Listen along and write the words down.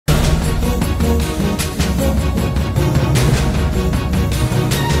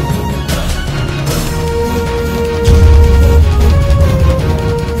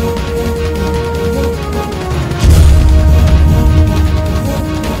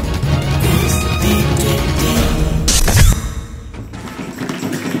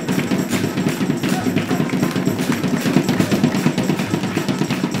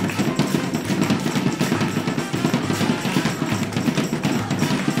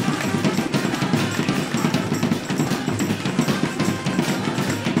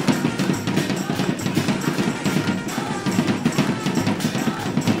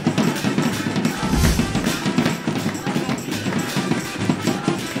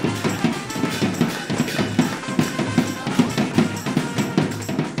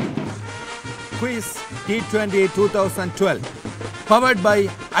Quiz T20 2012 powered by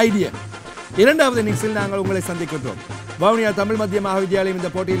IDM. இரண்டாவது இன்னிங்ஸில் நாங்கள் உங்களை சந்திக்கின்றோம். வவுனியா தமிழ் மத்திய மகா வித்யாலயம் இந்த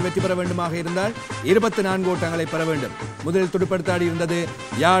போட்டியில் வெற்றி பெற வேண்டுமாக இருந்தால் 24 ஓட்டங்களை பெற வேண்டும். முதலில் துடுப்படுத்தாடி இருந்தது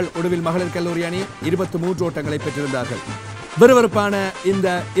யாழ் உடுவில் மகளிர் கல்லூரி அணி 23 ஓட்டங்களை பெற்றிருந்தார்கள். விறுவிறுப்பான இந்த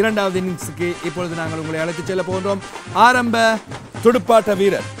இரண்டாவது இன்னிங்ஸுக்கு இப்பொழுது நாங்கள் உங்களை அழைத்துச் செல்ல போகின்றோம். ஆரம்ப துடுப்பாட்ட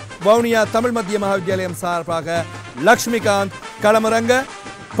வீரர் வவுனியா தமிழ் மத்திய மகா வித்யாலயம் சார்பாக லக்ஷ்மிகாந்த் களமிறங்க,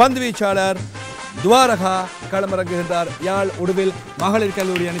 பந்து வீச்சாளர் துவாரகா களமிறங்குகின்றார் யாழ் உடுவில் மகளிர்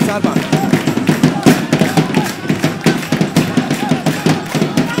கல்லூரி அணி சார்பாக.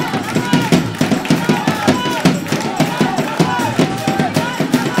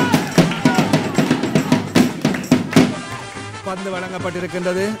 பந்து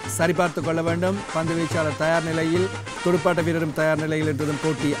வழங்கப்பட்டிருக்கின்றது, சரிபார்த்துக் கொள்ள வேண்டும். பந்து வீச்சாளர் தயார் நிலையில், துடுப்பாட்ட வீரரும் தயார் நிலையில் என்றதும்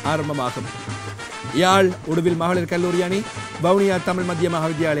போட்டி ஆரம்பமாகும். யாழ் உடுவில் மகளிர் கல்லூரி அணி, வவுனியா தமிழ் மத்திய மகா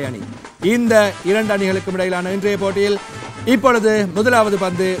வித்யாலய அணி, இந்த இரண்டு அணிகளுக்கும் இடையிலான இன்றைய போட்டியில் இப்பொழுது முதலாவது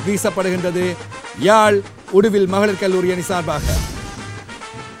பந்து வீசப்படுகின்றது யாழ் உடுவில் மகளிர் கல்லூரி அணி சார்பாக.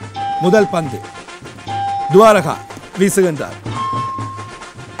 முதல் பந்து துவாரகா வீசுகின்றார்.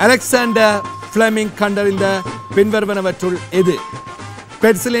 அலெக்சாண்டர் பிளமிங் கண்டறிந்த பின்வருவனவற்றுள் எது?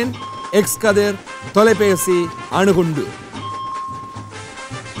 பென்சிலின், எக்ஸ் கதிர், தொலைபேசி, அணுகுண்டு.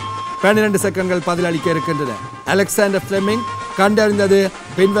 12 செகண்ட்கள் பதில் அளிக்க இருக்கின்றன. அலெக்சாண்டர் பிளமிங் கண்டறிந்தது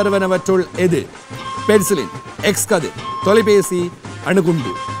பின்வருவனவற்றுள் எது? பென்சிலின், எக்ஸ் கதிர், தொலைபேசி,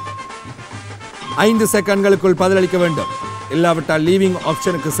 அணுகுண்டு. 5 செகண்ட்களுக்குள் பதிலளிக்க வேண்டும். இல்லாவிட்டால் லீவிங்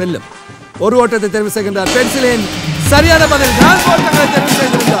ஆப்ஷனுக்கு செல்லும். ஒரு ஓட்டத்தை தெரிவு செய்கின்றார் பென்சிலின். சரியான பதில். 4 ஓட்டங்களை தெரிவு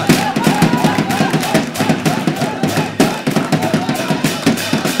செய்திருந்தார்.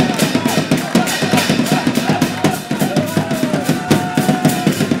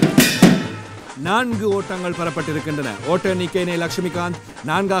 நான்கு ஓட்டங்கள் பெறப்பட்டிருக்கின்றன. ஓட்ட எண்ணிக்கையினை லட்சுமிகாந்த்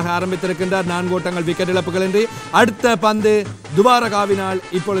 4ஆக ஆரம்பித்திருக்கின்றார். 4 ஓட்டங்கள், விக்கெட் இழப்புகள் என்று. அடுத்த பந்து துவாரகாவினால்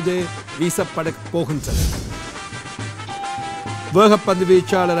இப்பொழுது வீசப்பட போகின்றது. வேகப்பந்து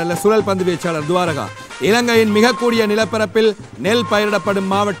வீச்சாளர் அல்ல, சுழல் பந்து வீச்சாளர் துவாரகா. இலங்கையின் மிக கூடிய நிலப்பரப்பில் நெல்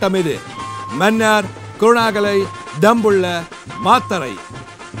பயிரிடப்படும் மாவட்டம் இது? மன்னார், குருணாகலை, தம்புள்ள, மாத்தறை.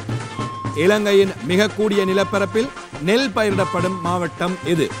 இலங்கையின் மிக கூடிய நிலப்பரப்பில் நெல் பயிரிடப்படும் மாவட்டம்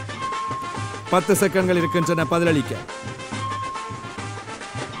இது? 10 செகண்ட்கள் இருக்கின்றன பதிலளிக்க.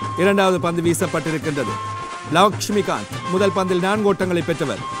 இரண்டாவது பந்து வீசப்பட்டிருக்கின்றது. லக்ஷ்மிகாந்த் முதல் பந்தில் 4 ஓட்டங்களை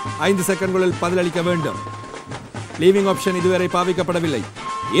பெற்றவர். 5 செகண்ட்களில் பதிலளிக்க வேண்டும். லீவிங் ஆப்ஷன் இதுவரை பாவிக்கப்படவில்லை.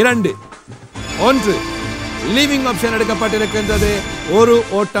 2, 1 லீவிங் ஆப்ஷன் எடுக்கப்பட்டிருக்கின்றது. ஒரு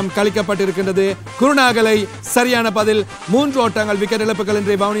ஓட்டம் கழிக்கப்பட்டிருக்கின்றது. குருணாகலை சரியான பதில். 3 ஓட்டங்கள், விக்கெட் இழப்புகள்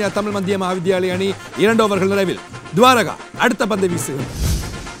என்று வவுனியா தமிழ் மத்திய மகா வித்யாலய அணி 2 ஓவர்கள் நிறைவில். துவாரகா அடுத்த பந்து வீசுகிறார்.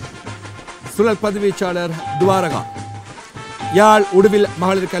 சுழல் பந்து வீச்சாளர் துவாரகா யாழ் உடுவில்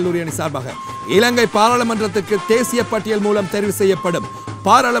மகளிர் கல்லூரி அணி சார்பாக. இலங்கை பாராளுமன்றத்துக்கு தேசிய பட்டியல் மூலம் தெரிவு செய்யப்படும்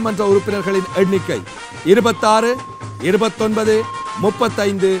பாராளுமன்ற உறுப்பினர்களின் எண்ணிக்கை 26, 29,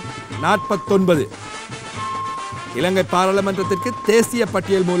 35, 49. இலங்கை பாராளுமன்றத்திற்கு தேசிய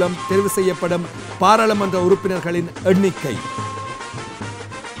பட்டியல் மூலம் தெரிவு செய்யப்படும் பாராளுமன்ற உறுப்பினர்களின் எண்ணிக்கை.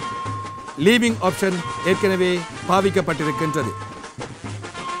 லீவிங் ஆப்ஷன் ஏற்கனவே பாவிக்கப்பட்டிருக்கின்றது.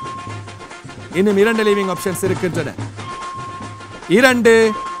 இன்னும் 2 லீவிங் ஆப்ஷன்ஸ் இருக்கின்றன. 2,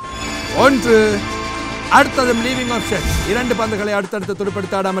 1 அடுத்ததும் லீவிங் ஆப்ஷன். 2 பந்துகளை அடுத்தடுத்து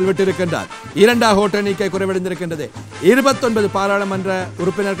துடுப்படுத்தாடாமல் விட்டிருக்கின்றார். 2ஆக ஓட்ட எண்ணிக்கை குறைவடைந்திருக்கின்றது. 29 பாராளுமன்ற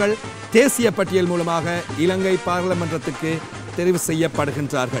உறுப்பினர்கள் தேசிய பட்டியல் மூலமாக இலங்கை பாராளுமன்றத்துக்கு தெரிவு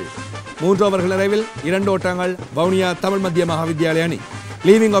செய்யப்படுகின்றார்கள். 3 ஓவர்கள் நிறைவில் 2 ஓட்டங்கள் வவுனியா தமிழ் மத்திய மகா வித்யாலய அணி.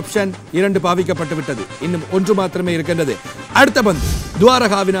 லீவிங் ஆப்ஷன் 2 பாவிக்கப்பட்டு விட்டது. இன்னும் 1 மாத்திரமே இருக்கின்றது. அடுத்த பந்து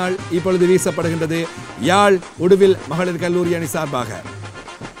துவாரகாவினால் இப்பொழுது வீசப்படுகின்றது யாழ் உடுவில் மகளிர் கல்லூரி அணி சார்பாக.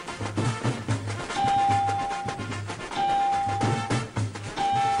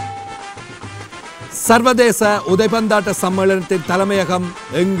 சர்வதேச உதைபந்தாட்ட சம்மேளனத்தின் தலைமையகம்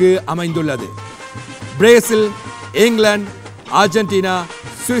எங்கு அமைந்துள்ளது? Brazil, England, Argentina,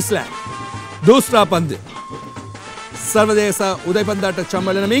 Switzerland. Doosra பந்து. சர்வதேச உதைபந்தாட்ட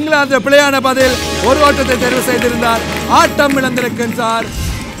சம்மேளனம் இங்கிலாந்து. பிழையான பதில். ஒரு ஓட்டத்தை தெரிவு செய்திருந்தார். ஆட்டம் இழந்திருக்கின்றார்.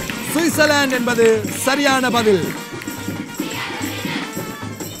 சுவிட்சர்லாந்து என்பது சரியான பதில்.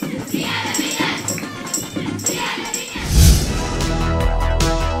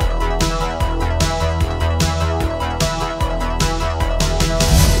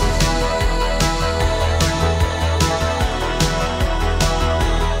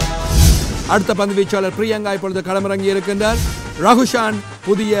 அடுத்த பந்து வீச்சாளர் பிரியங்கா இப்பொழுது களமிறங்கி இருக்கின்றார். ரகுஷான்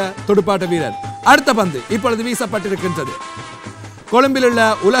புதிய துடுப்பாட்ட வீரர். அடுத்த பந்து இப்பொழுது வீசப்பட்டிருக்கின்றது. கொழும்பில் உள்ள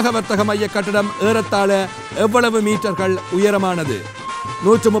உலக வர்த்தக மைய கட்டடம் ஏறத்தாழ எவ்வளவு மீட்டர்கள் உயரமானது?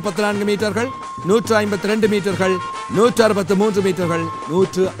 134 மீட்டர்கள், 152 மீட்டர்கள், 163 மீட்டர்கள்,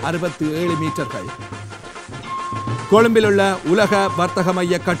 167 மீட்டர்கள். கொழும்பில் உள்ள உலக வர்த்தக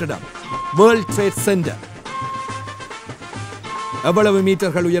மைய கட்டடம் வேர்ல்ட் ட்ரேட் சென்டர் எவ்வளவு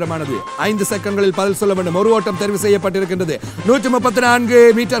மீட்டர்கள் உயரமானது? 5 செகண்ட்களில் பதில் சொல்ல வேண்டும். ஒரு ஓட்டம் தெரிவு செய்யப்பட்டிருக்கின்றது. 134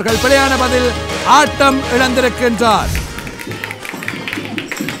 மீட்டர்கள். பிழையான பதில். ஆட்டம் இழந்திருக்கின்றார்.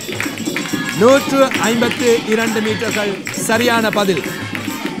 152 மீட்டர்கள் சரியான பதில்.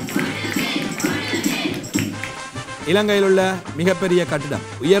 இலங்கையில் உள்ள மிகப்பெரிய கட்டிடம்,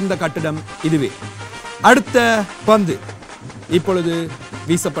 உயர்ந்த கட்டிடம் இதுவே. அடுத்த பந்து இப்பொழுது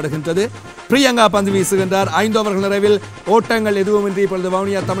வீசப்படுகின்றது. பிரியங்கா பந்து வீசுகின்றார். 5 ஓவர்கள் நிறைவில் ஓட்டங்கள் எதுவுமின்றி இப்பொழுது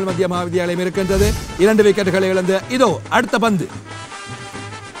வவுனியா தமிழ் மத்திய மகாவித்யாலயம் இருக்கின்றது. 2 விக்கெட்டுகளை இழந்து இதோ அடுத்த பந்து.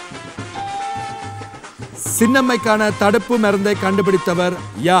 சின்னம்மைக்கான தடுப்பு மருந்தை கண்டுபிடித்தவர்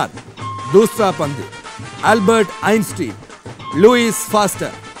யார்? தூஸ்ரா பந்து. Albert Einstein, Louis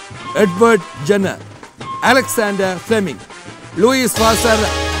Pasteur, Edward Jenner, Alexander Fleming. Louis Pasteur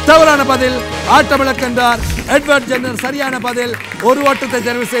தவறான பதில். ஆட்டமிழக்கின்றார் எட்வர்ட் ஜென்னர் சரியான பதில். ஒரு ஓட்டத்தை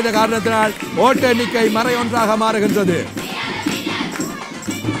தெரிவு செய்த காரணத்தினால் ஓட்ட எண்ணிக்கை மறை ஒன்றாக மாறுகின்றது.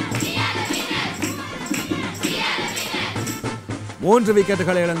 மூன்று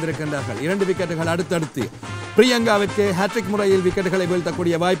விக்கெட்டுகளை இழந்திருக்கின்றார்கள். 2 விக்கெட்டுகள் அடுத்தடுத்து. பிரியங்காவிற்கு ஹேட்ரிக் முறையில் விக்கெட்டுகளை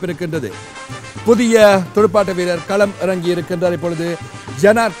வீழ்த்தக்கூடிய வாய்ப்பு இருக்கின்றது. புதிய துடுப்பாட்ட வீரர் களம் இறங்கி இருக்கின்றார் இப்பொழுது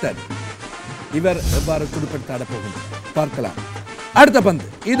ஜனார்த்தன். இவர் எவ்வாறு துடுப்படுத்த ஆடப்போகின்றார் பார்க்கலாம். அடுத்த பந்து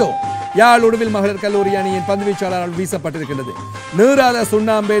இதோ யாழ் உடுவில் மகளிர் கல்லூரி அணியின் பந்து வீச்சாளரால் வீசப்பட்டிருக்கின்றது. நீராத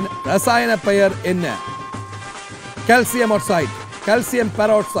சுண்ணாம்பின் ரசாயன பெயர் என்ன? Calcium oxide, calcium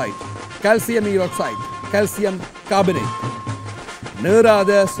peroxide, calcium ஈராக்சைடு, calcium carbonate.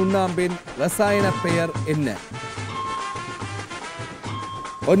 நீராத சுண்ணாம்பின் ரசாயன பெயர் என்ன?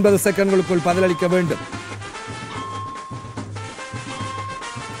 9 செகண்ட்களுக்குள் பதிலளிக்க வேண்டும்.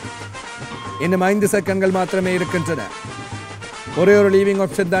 இன்னும் 5 செகண்ட்கள் மாத்திரமே இருக்கின்றன. ஒரே ஒரு லீவிங்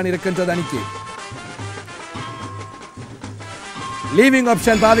ஆப்ஷன் தான் இருக்கின்றது அணிக்கு. Leaving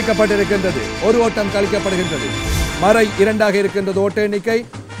option பாதிக்கப்பட்டிருக்கின்றது. ஒரு ஓட்டம் கழிக்கப்படுகின்றது. மறை 2ஆக இருக்கின்றது ஓட்ட எண்ணிக்கை.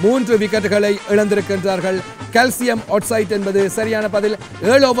 3 விக்கெட்டுகளை இழந்திருக்கின்றார்கள். கால்சியம் ஆக்சைடு என்பது சரியான பதில்.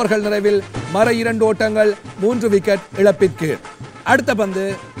 7 ஓவர்கள் நிறைவில் மறை 2 ஓட்டங்கள், 3 விக்கெட் இழப்பிற்கு. அடுத்த பந்து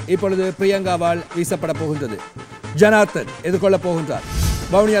இப்பொழுது பிரியங்காவால் வீசப்பட போகின்றது. ஜனார்த்தன் எதிர்கொள்ளப் போகின்றார்.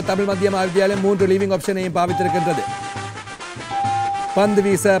 வவுனியா தமிழ் மத்திய மகாவித்யாலயம் 3 லீவிங் ஆப்ஷனையும் பாவித்திருக்கின்றது. பந்து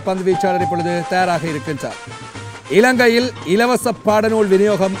வீச பந்து வீச்சாளர் இப்பொழுது தயாராக இருக்கின்றார். இலங்கையில் இலவச பாடநூல்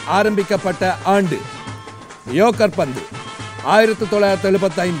விநியோகம் ஆரம்பிக்கப்பட்ட ஆண்டு. யோக்கர் பந்து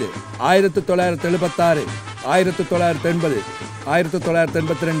 1975, 1976, 1980,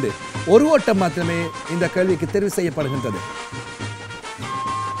 1982. ஒரு ஓட்டம் மாத்திரமே இந்த கேள்விக்கு தெரிவு செய்யப்படுகின்றது.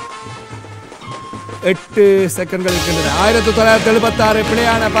 8 செகண்ட்கள் இருக்கின்றன. 1976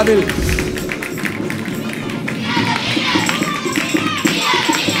 பிழையான பதில்.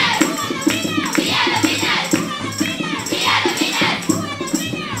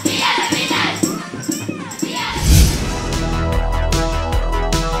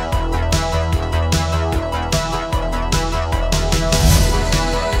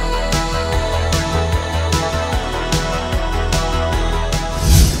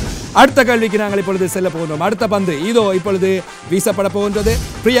 அடுத்த கேள்விக்கு நாங்கள் இப்பொழுது செல்ல போகின்றோம். அடுத்த பந்து இதோ இப்பொழுது வீசப்பட போகின்றது.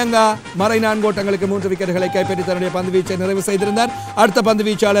 பிரியங்கா மறை 4 ஓட்டங்களுக்கு 3 விக்கெட்டுகளை கைப்பற்றி தன்னுடைய பந்து வீச்சை நிறைவு செய்திருந்தார். அடுத்த பந்து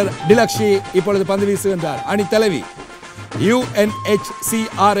வீச்சாளர் டிலக்ஷி இப்பொழுது பந்து வீசுகின்றார். அணி தலைவி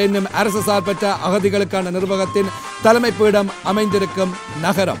UNHCR என்னும் அரசு சார்பற்ற அகதிகளுக்கான நிர்வாகத்தின் தலைமை பீடம் அமைந்திருக்கும்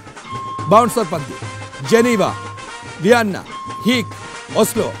நகரம். பவுன்சர் பந்து ஜெனீவா, வியன்னா, ஹீக்,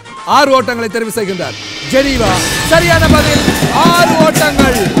 ஒஸ்லோ. 6 ஓட்டங்களை தெரிவு செய்கின்றார். ஜெனீவா சரியான பதில். 6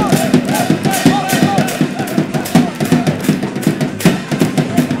 ஓட்டங்கள்.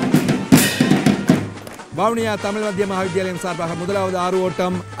 வவுனியா தமிழ் மத்திய மகாவித்யாலயம் சார்பாக முதலாவது 6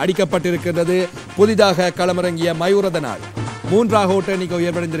 ஓட்டம் அடிக்கப்பட்டிருக்கின்றது. புதிதாக களமிறங்கிய மயூரதனால் 3ஆக ஓட்ட எண்ணிக்கை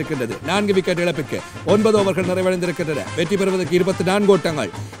உயர்வடைந்திருக்கின்றது. 4 விக்கெட் இழப்பிற்கு 9 ஓவர்கள் நிறைவடைந்திருக்கின்றன. வெற்றி பெறுவதற்கு 24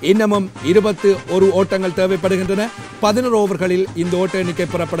 ஓட்டங்கள், இன்னமும் 21 ஓட்டங்கள் தேவைப்படுகின்றன. 11 ஓவர்களில் இந்த ஓட்ட எண்ணிக்கை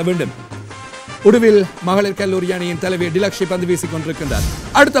பெறப்பட வேண்டும். உடுவில் மகளிர் கல்லூரி அணியின் தலைவி டிலக்ஷி பந்து வீசிக் கொண்டிருக்கின்றார்.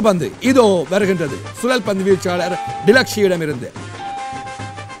 அடுத்த பந்து இதோ வருகின்றது. சுழல் பந்து வீச்சாளர் டிலக்ஷியிடமிருந்து.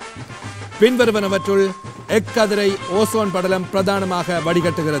 பின்வருவனவற்றுள் எக்கதிரை ஓசோன் படலம் பிரதானமாக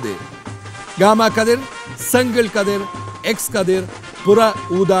வடிகட்டுகிறது. காமா கதிர், செங்கில் கதிர், எக்ஸ் கதிர், புற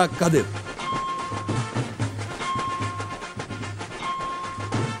ஊதா கதிர்.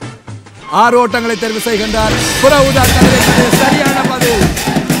 ஆறு ஓட்டங்களை தேர்வு செய்கின்றார். புற ஊதா கதிர் என்பது சரியான பதில்.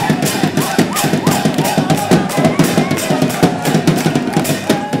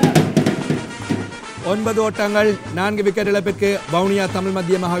 ஒன்பது ஓட்டங்கள், 4 விக்கெட் இழப்பிற்கு வவுனியா தமிழ்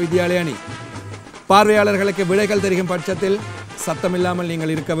மத்திய மகா வித்தியாலய அணி. பார்வையாளர்களுக்கு விடைகள் தெரியும் பட்சத்தில் சத்தமில்லாமல்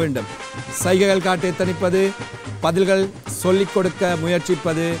நீங்கள் இருக்க வேண்டும். சைகைகள் காட்டி தணிப்பது, பதில்கள் சொல்லிக் கொடுக்க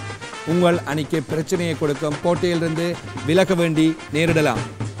முயற்சிப்பது உங்கள் அணிக்கு பிரச்சனையை கொடுக்கும். போட்டியிலிருந்து விலக வேண்டி நேரிடலாம்.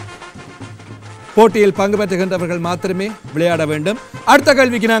 போட்டியில் பங்கு பெற்றுகின்றவர்கள் மாத்திரமே விளையாட வேண்டும். அடுத்த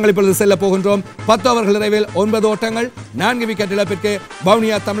கேள்விக்கு நாங்கள் இப்பொழுது செல்ல போகின்றோம். 10 ஓவர்கள் நிறைவில் 9 ஓட்டங்கள் 4 விக்கெட் இழப்பிற்கு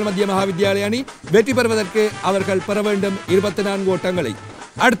வவுனியா தமிழ் மத்திய மகா வித்யாலய அணி வெற்றி பெறுவதற்கு அவர்கள் பெற வேண்டும் 24 ஓட்டங்களை.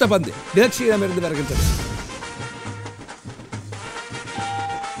 அடுத்த பந்து திலக்ஷியிடமிருந்து வருகின்றது.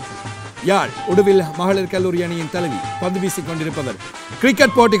 யாழ் உடுவில் மகளிர் கல்லூரி அணியின் தலைவி, பந்து வீசிக் கொண்டிருப்பவர்.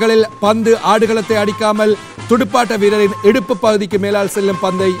 கிரிக்கெட் போட்டிகளில் பந்து ஆடுகளத்தை அடிக்காமல் துடுப்பாட்ட வீரரின் இடுப்பு பகுதிக்கு மேலால் செல்லும்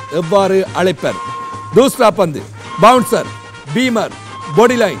பந்தை எவ்வாறு அழைப்பர்? தூஸ்ரா பந்து, பவுன்சர், பீமர்,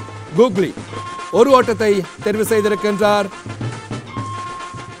 பாடி லைன், கூக்லி. ஒரு ஓட்டத்தை தெரிவு செய்திருக்கின்றார்.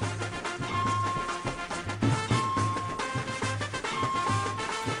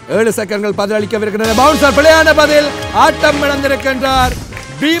 ஏழு செகண்ட்கள் பதிலளிக்கவிருக்கின்றன. பவுன்சர் பிழையான பதில். ஆட்டம் இழந்திருக்கின்றார்.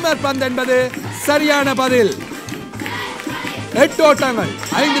 பீமர் பந்து என்பது சரியான பதில். 8 ஓட்டங்கள்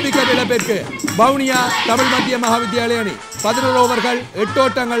 5 விக்கெட் இழப்பிற்கு வவுனியா தமிழ் மத்திய மகா வித்யாலய அணி 11 ஓவர்கள் 8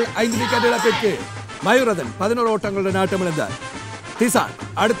 ஓட்டங்கள் 5 விக்கெட் இழப்பிற்கு. மயூரதன் 11 ஓட்டங்களுடன் ஆட்டமிழந்தார். திசான்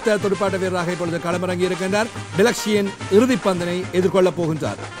அடுத்த துடுப்பாட்ட வீரராக இப்பொழுது களமிறங்கி இருக்கின்றார். திலக்ஷியின் இறுதி பந்தினை எதிர்கொள்ளப்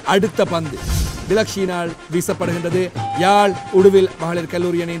போகின்றார். அடுத்த பந்து திலக்ஷியினால் வீசப்படுகின்றது. யாழ் உடுவில் மகளிர்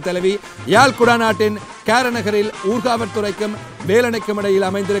கல்லூரி அணியின் தலைவி, யாழ் குடாநாட்டின் காரநகரில் ஊர்காவற்துறைக்கும் வேலணைக்கும் இடையில்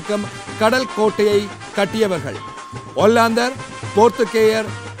அமைந்திருக்கும் கடல் கோட்டையை கட்டியவர்கள். ஒல்லாந்தர்,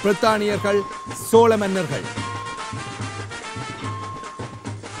 போர்த்துகேயர், பிரித்தானியர்கள், சோழ மன்னர்கள்.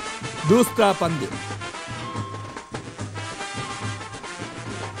 தூஸ்ரா பந்து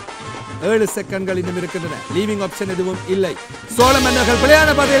 7 செகண்ட்கள் இன்னும் இருக்கின்றன. லீவிங் ஆப்ஷன் எதுவும் இல்லை. சோழ மன்னர்கள் பிழையான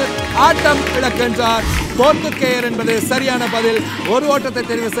பதில். ஆட்டம் இழக்கின்றார். போர்த்துகேயர் என்பது சரியான பதில். ஒரு ஓட்டத்தை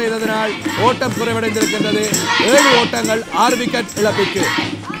தெரிவு செய்ததனால் ஓட்டம் குறைவடைந்திருக்கின்றது. 7 ஓட்டங்கள் 6 விக்கெட் இழப்பிற்கு.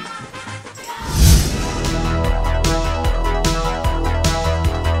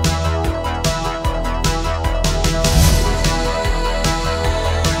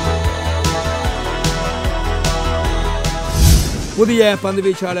 புதிய பந்து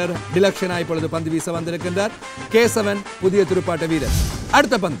வீச்சாளர் டிலக்ஷனா இப்பொழுது பந்து வீச வந்திருக்கின்றார். கேசவன் புதிய துடுப்பாட்ட வீரர்.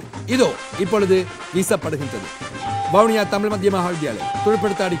 அடுத்த பந்து இதோ இப்பொழுது வீசப்படுகின்றது. வவுனியா தமிழ் மத்திய மகா வித்யாலயம்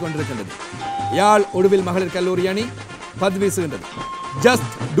துடுப்படுத்த ஆடிக்கொண்டிருக்கின்றது. யாழ் உடுவில் மகளிர் கல்லூரி அணி பந்து வீசுகின்றது.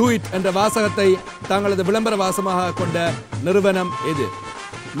 ஜஸ்ட் டூ இட் என்ற வாசகத்தை தங்களது விளம்பர வாசமாக கொண்ட நிறுவனம் எது?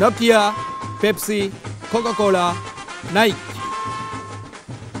 Nokia, Pepsi, cocoa Cola, Nike.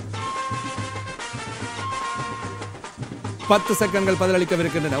 10 செகண்ட்கள்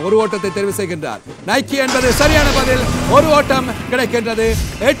பதிலளிக்கவிருக்கின்றன. ஒரு ஓட்டத்தை தெரிவு செய்கின்றார். நைக்கி என்பது சரியான பதில். ஒரு ஓட்டம் கிடைக்கின்றது.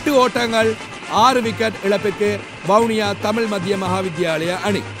 8 ஓட்டங்கள் 6 விக்கெட் இழப்பிற்கு வவுனியா தமிழ் மத்திய மகா வித்யாலய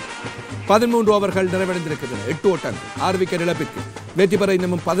அணி. 13 ஓவர்கள் நிறைவடைந்திருக்கின்றன. 8 ஓட்டங்கள் 6 விக்கெட் இழப்பிற்கு. வெற்றி பெற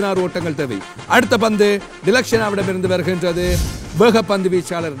இன்னமும் 16 ஓட்டங்கள் தேவை. அடுத்த பந்து டிலக்ஷனாவிடமிருந்து வருகின்றது. வேக பந்து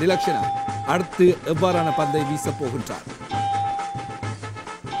வீச்சாளர் டிலக்ஷனா அடுத்து எவ்வாறான பந்தை வீசப் போகின்றார்?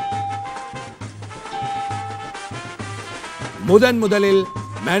 முதலில்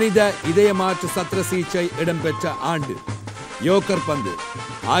மனித இதய மாற்று சத்திர சிகிச்சை இடம்பெற்ற ஆண்டு. யோக்கர் பந்து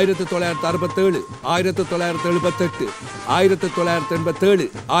 1967, 1978, 1987,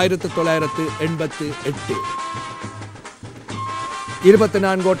 1988.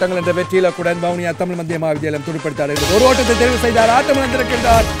 24 ஓட்டங்கள் என்ற வெற்றி இலக்குடன் வவுனியா தமிழ் மத்திய மகா வித்யாலயம் துடுப்படுத்த ஒரு ஓட்டத்தை தெரிவு செய்தார். ஆட்டம்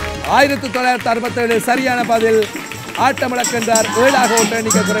இழந்திருக்கின்றார். 1967 சரியான பதில். ஆட்டம் இழக்கின்றார். 7 ஓட்ட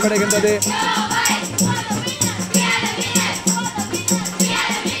எண்ணிக்கை குறைவடைகின்றது.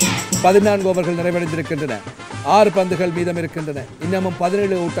 14 ஓவர்கள் நிறைவடைந்திருக்கின்றன. 6 பந்துகள் மீதம் இருக்கின்றன. இன்னமும்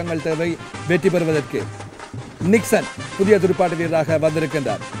 17 ஓட்டங்கள் தேவை வெற்றி பெறுவதற்கு. நிக்சன் புதிய துடுப்பாட்ட வீரராக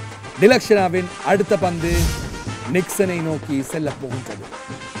வந்திருக்கின்றார். டிலக்ஷனாவின் அடுத்த பந்து நிக்சனை நோக்கி செல்ல போகின்றது.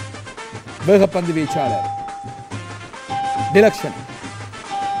 வேகப்பந்து வீச்சாளர் டிலக்ஷன்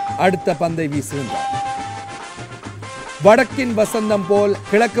அடுத்த பந்தை வீசுகின்றார். வடக்கின் வசந்தம் போல்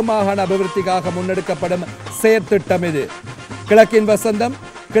கிழக்கு மாகாண அபிவிருத்திக்காக முன்னெடுக்கப்படும் செயற்திட்டம் இது. கிழக்கின் வசந்தம்,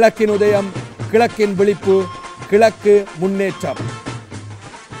 கிழக்கின் உதயம், கிழக்கின் விழிப்பு, கிழக்கு முன்னேற்றம்.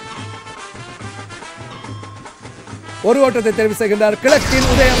 ஒரு ஓட்டத்தை தெரிவு செய்கின்றார். கிழக்கின்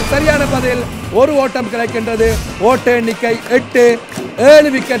உதயம் சரியான பதில். ஒரு ஓட்டம் கிடைக்கின்றது. ஓட்ட எண்ணிக்கை 8.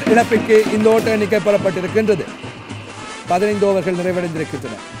 7 விக்கெட் இழப்பிற்கு இந்த ஓட்ட எண்ணிக்கை பெறப்பட்டிருக்கின்றது. 15 ஓவர்கள்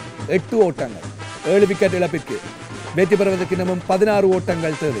நிறைவடைந்திருக்கின்றன. 8 ஓட்டங்கள் 7 விக்கெட் இழப்பிற்கு. வெற்றி பெறுவதற்கு இன்னமும் 16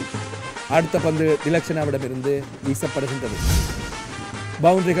 ஓட்டங்கள் தேவை. அடுத்த பந்து டிலக்ஷனாவிடமிருந்து வீசப்படுகின்றது.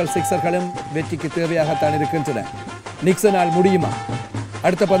 பவுண்டரிகள், சிக்ஸர்களும் வெற்றிக்கு தேவையாகத்தான் இருக்கின்றன. நிக்சனால் முடியுமா?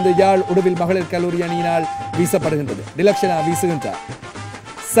 அடுத்த பந்து யாழ் உடுவில் மகளிர் கல்லூரி அணியினால் வீசப்படுகின்றது. டிலக்ஷனா வீசுகின்றார்.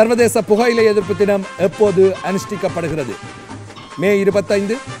 சர்வதேச புகையிலை எதிர்ப்பு தினம் எப்போது அனுஷ்டிக்கப்படுகிறது? மே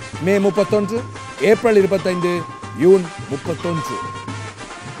 25, மே 31, ஏப்ரல் 25, ஜூன் 31.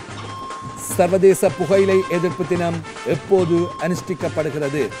 சர்வதேச புகையிலை எதிர்ப்பு தினம் எப்போது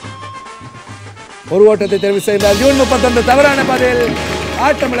அனுஷ்டிக்கப்படுகிறது? ஒரு ஓட்டத்தை தெரிவு செய்தார். ஜூன் 31 தவறான பதில்.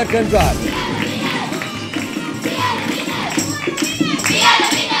 ஆட்டமிழக்கின்றார்.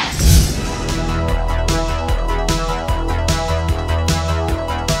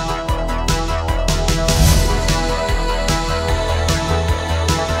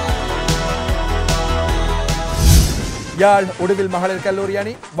 யாழ் உடுவில் மகளிர் கல்லூரி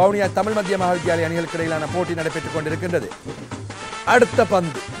அணி வவுனியா தமிழ் மத்திய மகா வித்தியாலய அணிகளுக்கு இடையிலான போட்டி நடைபெற்றுக் கொண்டிருக்கின்றது. அடுத்த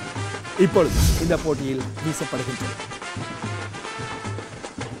பந்து இப்பொழுது இந்த போட்டியில் வீசப்படுகின்றது.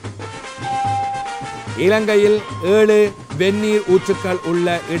 இலங்கையில் 7 வெந்நீர் ஊற்றுக்கள்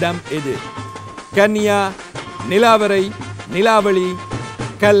உள்ள இடம் எது? கன்னியா, நிலாவரை, நிலாவளி,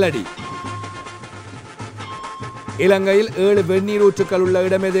 கல்லடி. இலங்கையில் 7 வெந்நீர் ஊற்றுக்கள் உள்ள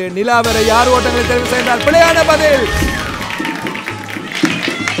இடம் எது? நிலாவரை. 6 ஓட்டங்களை தெரிவு செய்தால் பிழையான பதில்.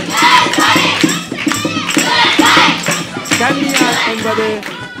 கன்னியா என்பது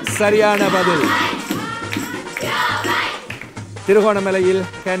சரியான பதில். திருகோணமலையில்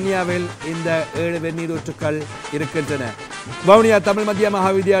கன்னியாவில் இந்த 7 வெந்நீர் ஊற்றுக்கள் இருக்கின்றன. வவுனியா தமிழ் மத்திய மகா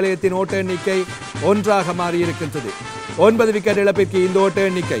வித்தியாலயத்தின் ஓட்ட எண்ணிக்கை 1 மாறியிருக்கின்றது. 9 விக்கெட் இழப்பிற்கு இந்த ஓட்ட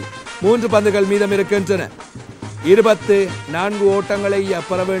எண்ணிக்கை. 3 பந்துகள் மீதம் இருக்கின்றன. 24 ஓட்டங்களை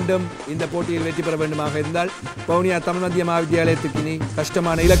பெற வேண்டும். இந்த போட்டியில் வெற்றி பெற வேண்டுமாக இருந்தால் வவுனியா தமிழ் மத்திய மகா வித்தியாலயத்துக்கு இனி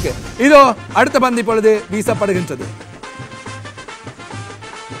கஷ்டமான இலக்கு. இதோ அடுத்த பந்து இப்பொழுது வீசப்படுகின்றது.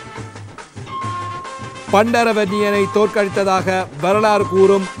 பண்டரவன்னியனை தோற்கடித்ததாக வரலாறு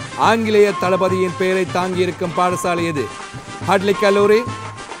கூறும் ஆங்கிலேய தளபதியின் பெயரை தாங்கியிருக்கும் பாடசாலை எது? ஹட்லி கல்லூரி,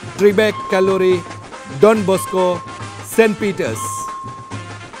 ட்ரிபெக் கல்லூரி, டொன் பொஸ்கோ, சென்ட் பீட்டர்ஸ்.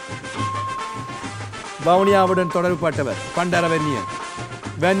 வவுனியாவுடன் தொடர்புபட்டவர் பண்டரவன்னியன்,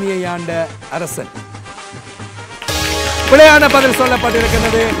 வன்னியை ஆண்ட அரசன். பிழையான பதில்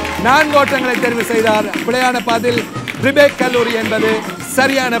சொல்லப்பட்டிருக்கிறது. 4 ஓட்டங்களை தெரிவு செய்தார். பிழையான பதில். ட்ரிபெக் கல்லூரி என்பது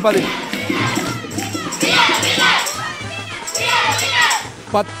சரியான பதில்.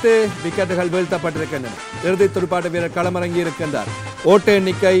 10 விக்கெட்டுகள் வீழ்த்தப்பட்டிருக்கின்றன. இறுதி துடுப்பாட்ட வீரர் களமிறங்கி இருக்கின்றார். ஓட்ட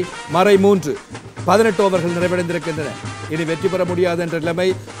எண்ணிக்கை மறை 3. 18 ஓவர்கள் நிறைவடைந்திருக்கின்றன. இனி வெற்றி பெற முடியாது என்ற நிலைமை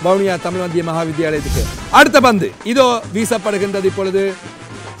வவுனியா தமிழ் மத்திய மகா வித்தியாலயத்துக்கு. அடுத்த பந்து இதோ வீசப்படுகின்றது. இப்பொழுது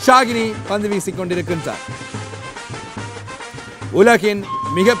ஷாகினி பந்து வீசிக் கொண்டிருக்கின்றார். உலகின்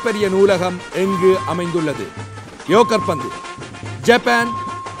மிகப்பெரிய நூலகம் எங்கு அமைந்துள்ளது? யோக்கர் பந்து. ஜப்பான்,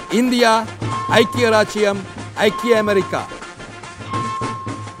 இந்தியா, ஐக்கிய ராச்சியம், ஐக்கிய அமெரிக்கா.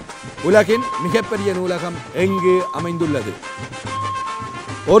 உலகின் மிகப்பெரிய நூலகம் எங்கு அமைந்துள்ளது?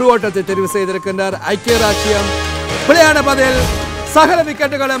 ஒரு ஓட்டத்தை தெரிவு செய்திருக்கின்றார். ஐக்கிய ராச்சியம். பிழையான பதில். சகல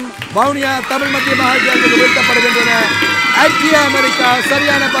விக்கெட்டுகளும் வவுனியா தமிழ் மத்திய மகா வித்தியாலயத்துக்கு வீழ்த்தப்படுகின்றன. ஐக்கிய அமெரிக்கா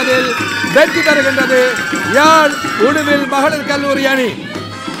சரியான பதில். வெற்றி பெறுகின்றது யாழ் உடுவில் மகளிர் கல்லூரி அணி.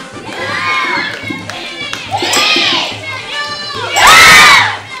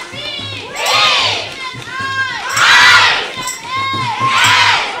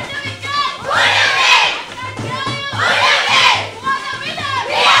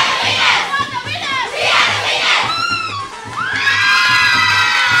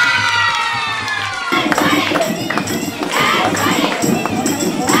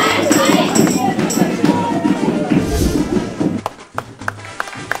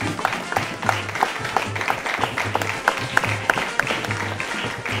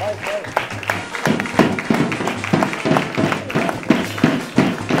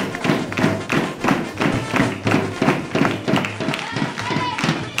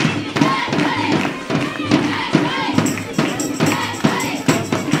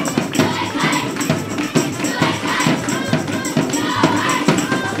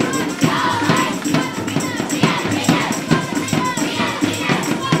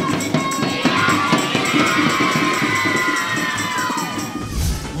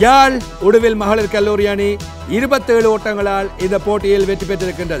 யாழ் உடுவில் மகளிர் கல்லூரி அணி 27 ஓட்டங்களால் இந்த போட்டியில் வெற்றி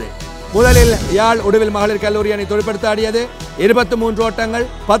பெற்றிருக்கின்றது. முதலில் யாழ் உடுவில் மகளிர் கல்லூரி அணி துடுப்படுத்த ஆடியது. 23 ஓட்டங்கள்,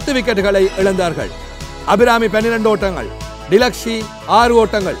 10 விக்கெட்டுகளை இழந்தார்கள். அபிராமி 12 ஓட்டங்கள், டிலக்ஷி 6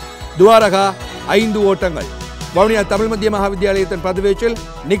 ஓட்டங்கள், துவாரகா 5 ஓட்டங்கள். வவுனியா தமிழ் மத்திய மகா வித்தியாலயத்தின் பதுவீச்சில்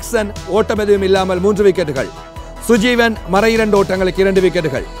நிக்சன் ஓட்டம் எதுவும் இல்லாமல் 3 விக்கெட்டுகள். சுஜீவன் மறை 2 ஓட்டங்களுக்கு 2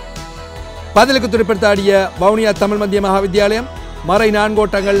 விக்கெட்டுகள். பதிலுக்கு துடுப்படுத்த ஆடிய வவுனியா தமிழ் மத்திய மகா வித்தியாலயம் மறை 4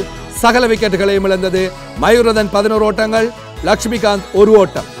 ஓட்டங்கள், சகல விக்கெட்டுகளையும் இழந்தது. மயூரதன் 11 ஓட்டங்கள், லட்சுமிகாந்த் 1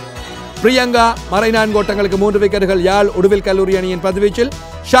 ஓட்டம். பிரியங்கா மறை 4 ஓட்டங்களுக்கு 3 விக்கெட்டுகள். யாழ் உடுவில் கல்லூரி அணியின் பதுவீச்சில்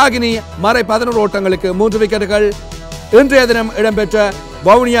ஷாகினி மறை 11 ஓட்டங்களுக்கு 3 விக்கெட்டுகள். இன்றைய தினம் இடம்பெற்ற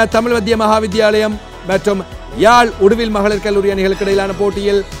வவுனியா தமிழ் மத்திய மகா வித்யாலயம் மற்றும் யாழ் உடுவில் மகளிர் கல்லூரி அணிகளுக்கு இடையிலான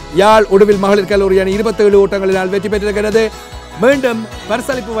போட்டியில் யாழ் உடுவில் மகளிர் கல்லூரி அணி 27 ஓட்டங்களினால் வெற்றி பெற்றிருக்கிறது. மீண்டும்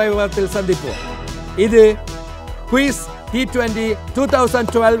பரிசளிப்பு வைபவத்தில் சந்திப்போம். இது Quiz T20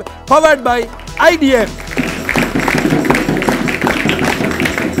 2012 powered by IDM.